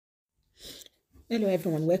Hello,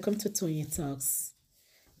 everyone. Welcome to Tony Talks.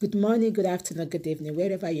 Good morning, good afternoon, good evening,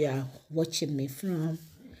 wherever you are watching me from.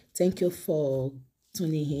 Thank you for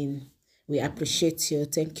tuning in. We appreciate you.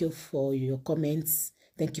 Thank you for your comments.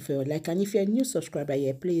 Thank you for your like. And if you're a new subscriber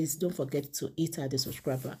here, please don't forget to hit the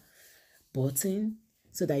subscriber button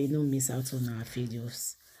so that you don't miss out on our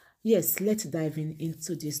videos. Yes, let's dive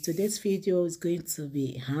into this. Today's video is going to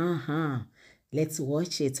be Let's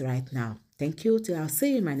watch it right now. Thank you. I'll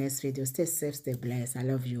see you in my next video. Stay safe, stay blessed. I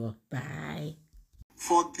love you all. Bye.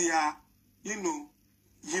 For their,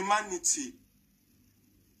 humanity,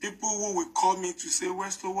 people who will call me to say,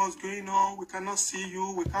 Westo, what's going on? We cannot see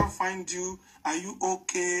you. We can't find you. Are you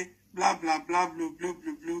okay? Blah, blah, blah, blah, blah,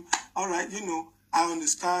 blah, blah. All right, I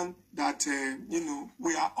understand that,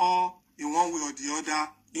 we are all in one way or the other,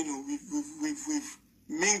 we've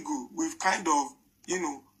mingled, we've kind of,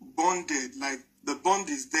 bonded, like the bond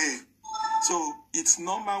is there. So it's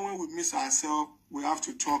normal when we miss ourselves, we have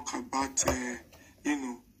to talk about,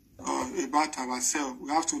 about ourselves. We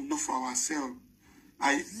have to look for ourselves.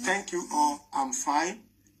 I thank you all. I'm fine.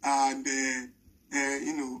 And,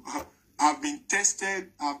 I've been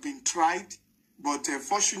tested. I've been tried. But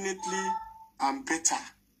fortunately, I'm better.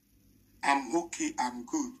 I'm okay. I'm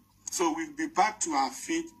good. So we'll be back to our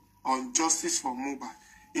feet on Justice for Mohbad.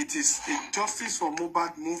 It is a Justice for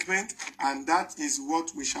Mohbad movement, and that is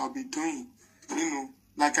what we shall be doing.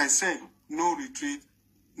 Like I said, no retreat,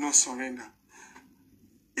 no surrender.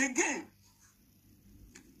 Again,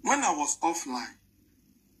 when I was offline,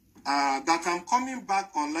 that I'm coming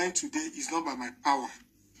back online today is not by my power.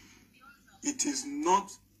 It is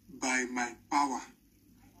not by my power.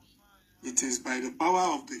 It is by the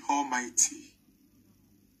power of the Almighty.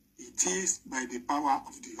 It is by the power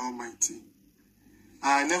of the Almighty.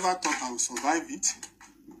 I never thought I would survive it.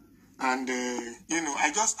 And, I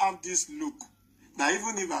just have this look that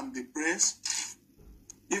even if I'm depressed,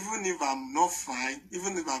 even if I'm not fine,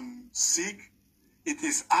 even if I'm sick, it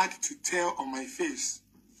is hard to tell on my face.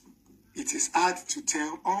 It is hard to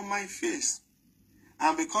tell on my face.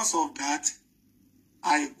 And because of that,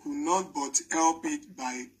 I could not but help it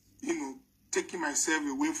by, taking myself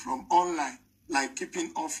away from online, like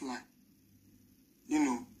keeping offline,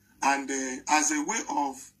 and as a way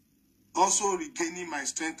of also regaining my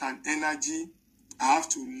strength and energy, I have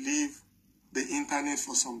to leave the internet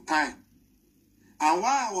for some time. And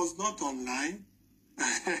while I was not online,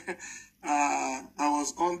 I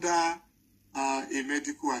was under a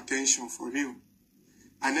medical attention for real.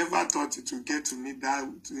 I never thought it would get to me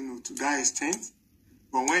that, to that extent.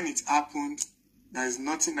 But when it happened, there is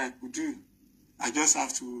nothing I could do. I just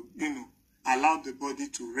have to, allow the body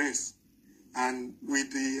to rest. And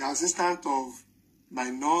with the assistance of my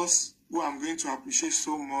nurse, who I'm going to appreciate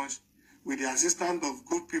so much, with the assistance of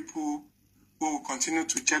good people who will continue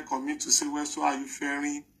to check on me to say, well, so are you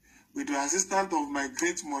faring? With the assistance of my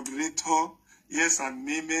great moderator, yes, and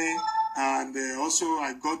Meme, and also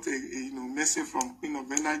I got a message from Queen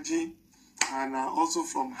of Energy, and also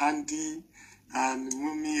from Handy, and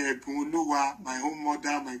Mumi Ebunluwa, my own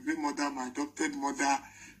mother, my great mother, my adopted mother,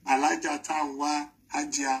 Alaja Tanwa,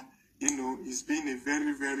 Hajia. It's been a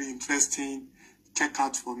very, very interesting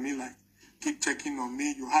checkout for me. Like, keep checking on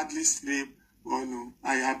me. You hardly sleep. Well, no,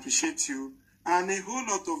 I appreciate you. And a whole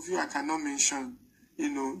lot of you I cannot mention.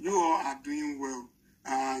 You all are doing well.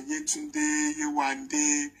 Yetunde,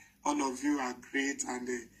 Yewande, all of you are great. And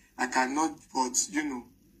I cannot but,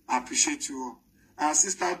 appreciate you all.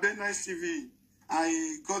 Sister Ben Nice TV,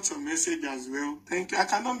 I got your message as well. Thank you. I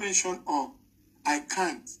cannot mention all. I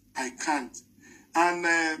can't. And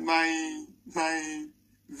my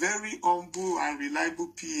very humble and reliable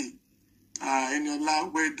PA,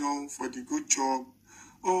 Eniola, well done for the good job.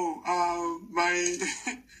 Oh,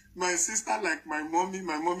 my sister like my mommy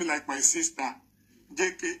like my sister.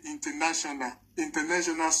 JK International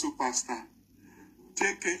superstar.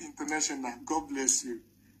 JK International, God bless you.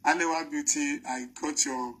 Alewa Beauty, I got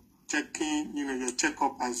your checking, your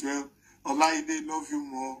checkup as well. Olaide, love you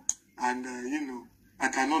more. And, I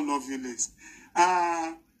cannot love you less.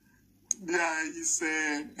 There is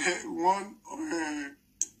one of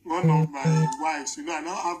my wives. I don't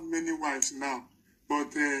have many wives now.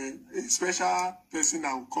 But a special person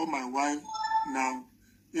I will call my wife now,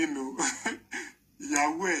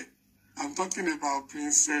 Yahweh. I'm talking about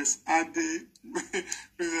Princess Ade,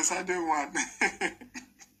 Princess Ade one.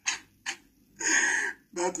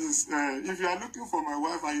 That is, if you are looking for my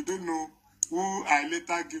wife and you don't know who I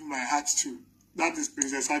later give my heart to, that is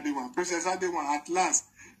Princess Ade one. Princess Ade one, at last,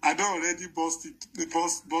 I don't already bust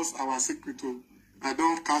our secret. I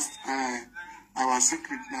don't cast our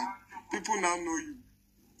secret now. People now know you.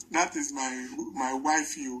 That is my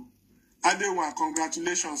wife, you. Adekunle,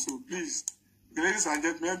 congratulations. So please, ladies and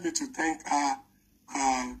gentlemen, help me to thank her.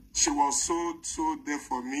 She was so there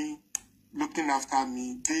for me, looking after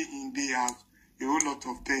me day in, day out. A whole lot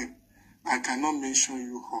of them. I cannot mention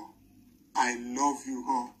you all. I love you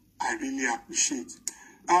all. I really appreciate.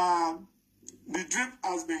 The drip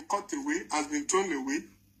has been cut away, has been thrown away.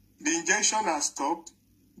 The injection has stopped.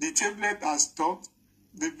 The tablet has stopped.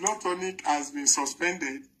 The blood tonic has been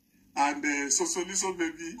suspended. And so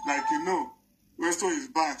baby, like you know, Westo is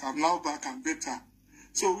back. I'm now back and better.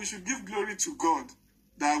 So we should give glory to God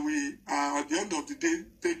that we, at the end of the day,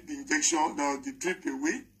 take the injection, the drip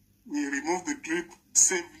away. We remove the drip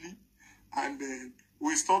safely. And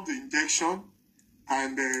we stop the injection.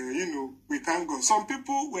 And, we thank God. Some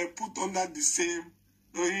people were put under the same,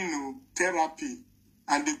 therapy.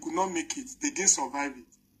 And they could not make it. They didn't survive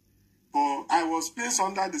it. But I was placed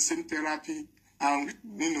under the same therapy. And,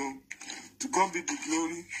 to God be the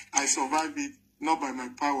glory, I survived it, not by my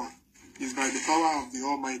power. It's by the power of the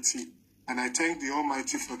Almighty. And I thank the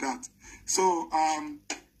Almighty for that. So,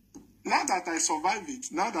 now that I survived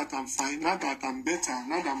it, now that I'm fine, now that I'm better,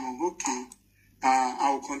 now that I'm okay,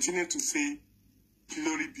 I will continue to say,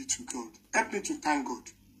 glory be to God. Help me to thank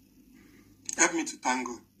God. Help me to thank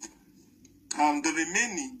God. The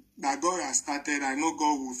remaining that God has started, I know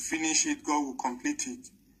God will finish it, God will complete it.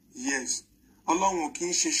 Yes.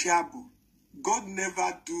 God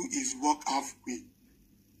never do his work halfway.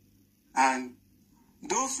 And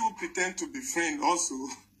those who pretend to be friends also,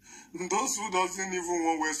 those who doesn't even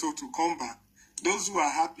want Westo to come back, those who are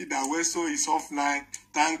happy that Westo is offline,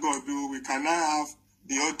 thank God, we can now have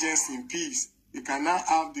the audience in peace. We can now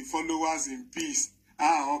have the followers in peace.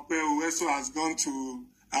 Westo has gone to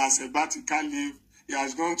sabbatical leave. He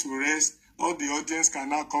has gone to rest. All the audience can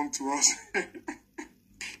now come to us.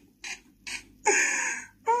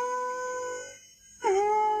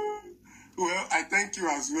 Well, I thank you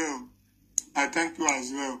as well. I thank you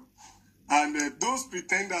as well. And those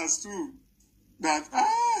pretenders too, that,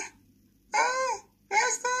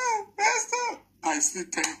 Westo, I still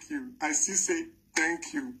thank you. I still say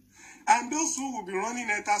thank you. And those who will be running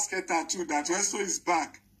Etasketa too, that Westo is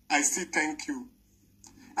back, I still thank you.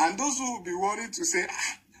 And those who will be worried to say,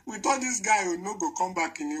 we thought this guy will not go come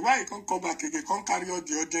back in. Why he can't come back again? Can't carry out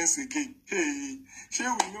the audience again? Hey,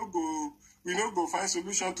 sure we no go find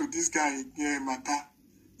solution to this guy matter.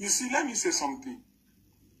 You see, let me say something.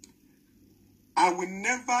 I will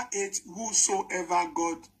never hate whosoever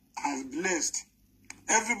God has blessed.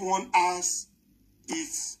 Everyone has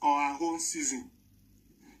its or her own season.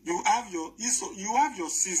 You have your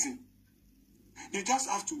season. You just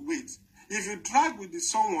have to wait. If you drag with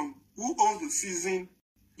someone who owns the season,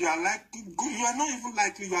 you are not even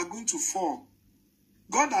likely you are going to fall.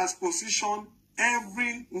 God has positioned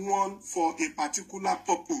everyone for a particular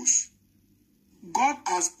purpose. God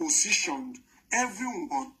has positioned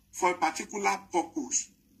everyone for a particular purpose.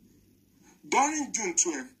 During June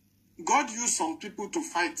 12th, God used some people to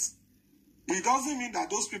fight. It doesn't mean that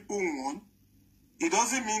those people won. It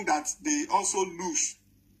doesn't mean that they also lose.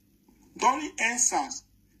 During answers,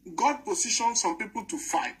 God positioned some people to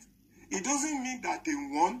fight. It doesn't mean that they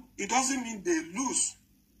won. It doesn't mean they lose.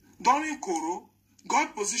 During Koro,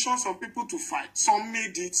 God positioned some people to fight. Some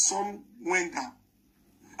made it, some went down.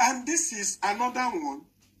 And this is another one,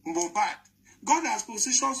 Mohbad. God has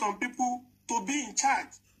positioned some people to be in charge.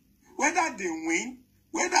 Whether they win,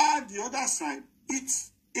 whether the other side,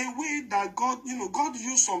 it's a way that God, God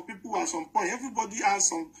used some people at some point. Everybody has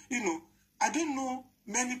some, I don't know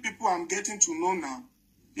many people I'm getting to know now.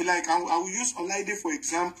 Like, I will use Olaide for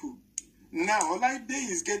example. Now, Olaide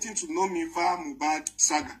is getting to know me via Mohbad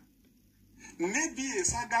saga. Maybe a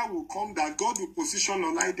saga will come that God will position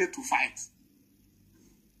Olaide to fight.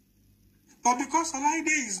 But because Olaide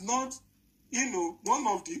is not, one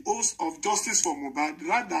of the hosts of Justice for Mohbad,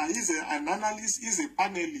 rather he's an analyst, he's a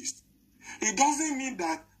panelist. It doesn't mean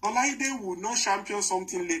that Olaide will not champion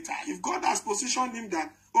something later. If God has positioned him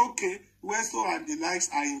that, okay, Westo and the likes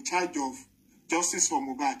are in charge of Justice for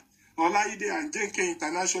Mohbad, Olaide and JK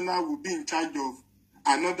International will be in charge of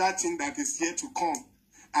another thing that is yet to come.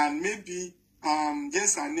 And maybe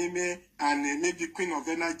Yes Aneme and maybe Queen of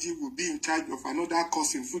Energy will be in charge of another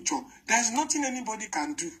cause in future. There's nothing anybody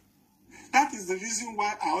can do. That is the reason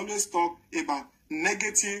why I always talk about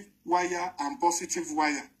negative wire and positive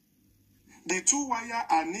wire. The two wires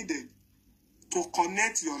are needed to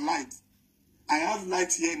connect your light. I have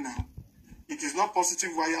light here now. It is not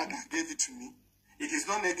positive wire that gave it to me. It is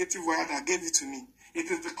not negative wire that gave it to me. It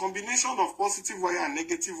is the combination of positive wire and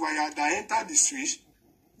negative wire that entered the switch,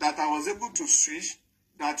 that I was able to switch,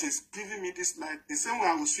 that is giving me this light. The same way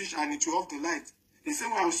I will switch and it will off the light. The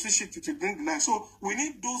same way I'll switch it to bring life. So we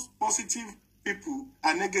need those positive people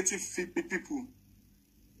and negative people.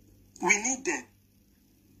 We need them.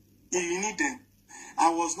 You need them. I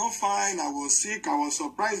was not fine. I was sick. I was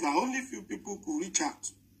surprised that only few people could reach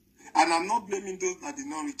out. And I'm not blaming those that did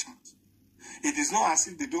not reach out. It is not as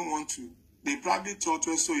if they don't want to. They probably thought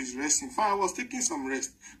Westo is resting. Fine, I was taking some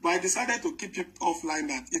rest. But I decided to keep it offline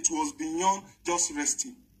that it was beyond just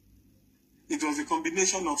resting. It was a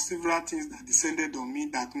combination of several things that descended on me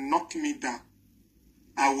that knocked me down.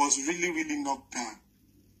 I was really, really knocked down.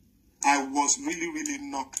 I was really, really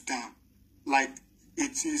knocked down. Like,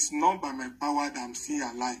 it is not by my power that I'm still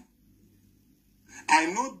alive. I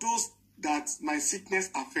know those that my sickness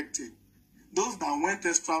affected. Those that went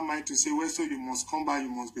extra mile to say, Westo, you must come back, you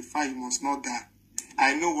must be fine, you must not die.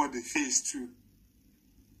 I know what they face too.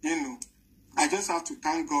 You know, I just have to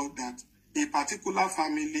thank God that a particular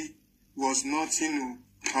family was not,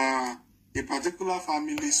 a particular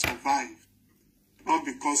family survived. Not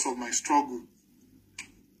because of my struggle.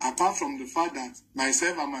 Apart from the fact that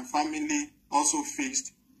myself and my family also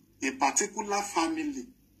faced a particular family,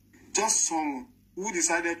 just someone who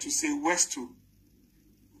decided to say, Westo,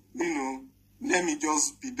 let me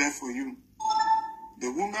just be there for you.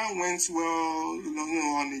 The woman went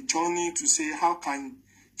on a journey to say, how can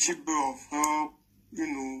she be of help,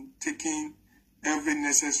 taking every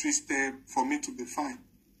necessary step for me to be fine.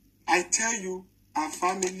 I tell you, our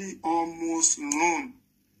family almost ruined.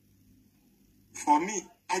 For me,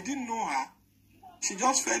 I didn't know her. She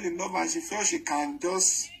just fell in love and she felt she can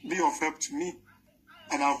just be of help to me.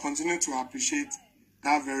 And I'll continue to appreciate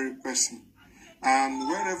that very person. And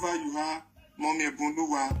wherever you are, Mommy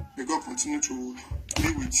Ebunduwa, may God continue to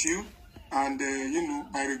be with you. And,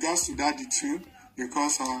 my regards to Daddy too,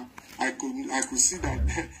 because I could see that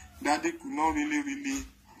Daddy could not really,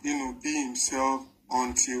 be himself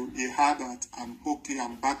until he heard that I'm okay,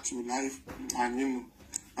 I'm back to life. And,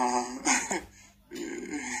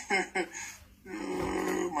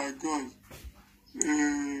 oh my God.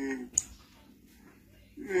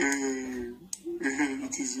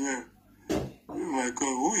 It is well. Oh my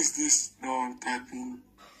God, who is this now typing?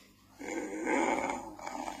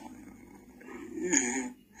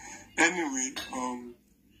 Anyway,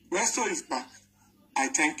 Westo is back. I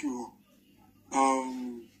thank you all.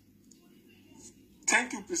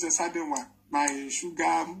 Thank you, Princess Adekunle, my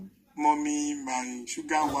sugar mommy, my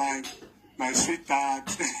sugar wife, my sweetheart,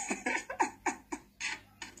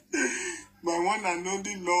 my one and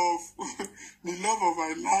only love, the love of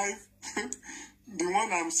my life, the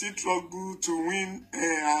one I'm still struggling to win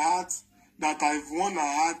her heart, that I've won her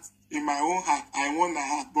heart in my own heart. I won her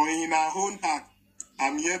heart, but in her own heart,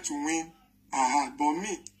 I'm here to win her heart. But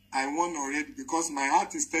me, I won already because my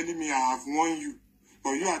heart is telling me I have won you.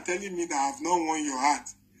 But you are telling me that I have not won your heart.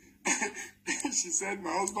 She said,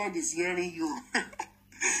 my husband is hearing you.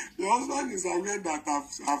 Your husband is aware that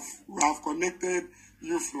I've connected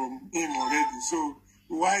you from him already. So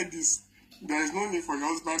why this? There is no need for your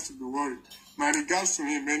husband to be worried. My regards to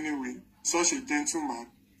him anyway. Such a gentleman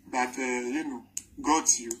that,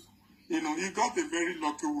 got you. He got a very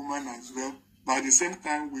lucky woman as well. But at the same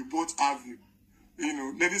time, we both have you.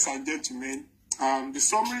 Ladies and gentlemen, the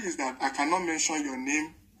summary is that I cannot mention your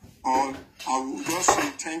name, or I will just say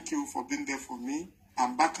thank you for being there for me.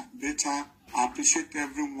 I'm back and better. I appreciate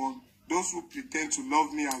everyone. Those who pretend to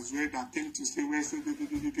love me as well, that came to say,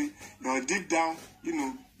 well, deep down, they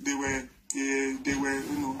were,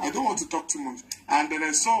 I don't want to talk too much. And there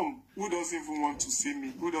are some who doesn't even want to see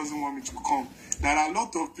me, who doesn't want me to come. There are a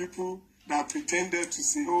lot of people that pretended to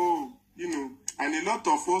say, and a lot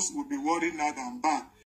of us will be worried now that I'm back.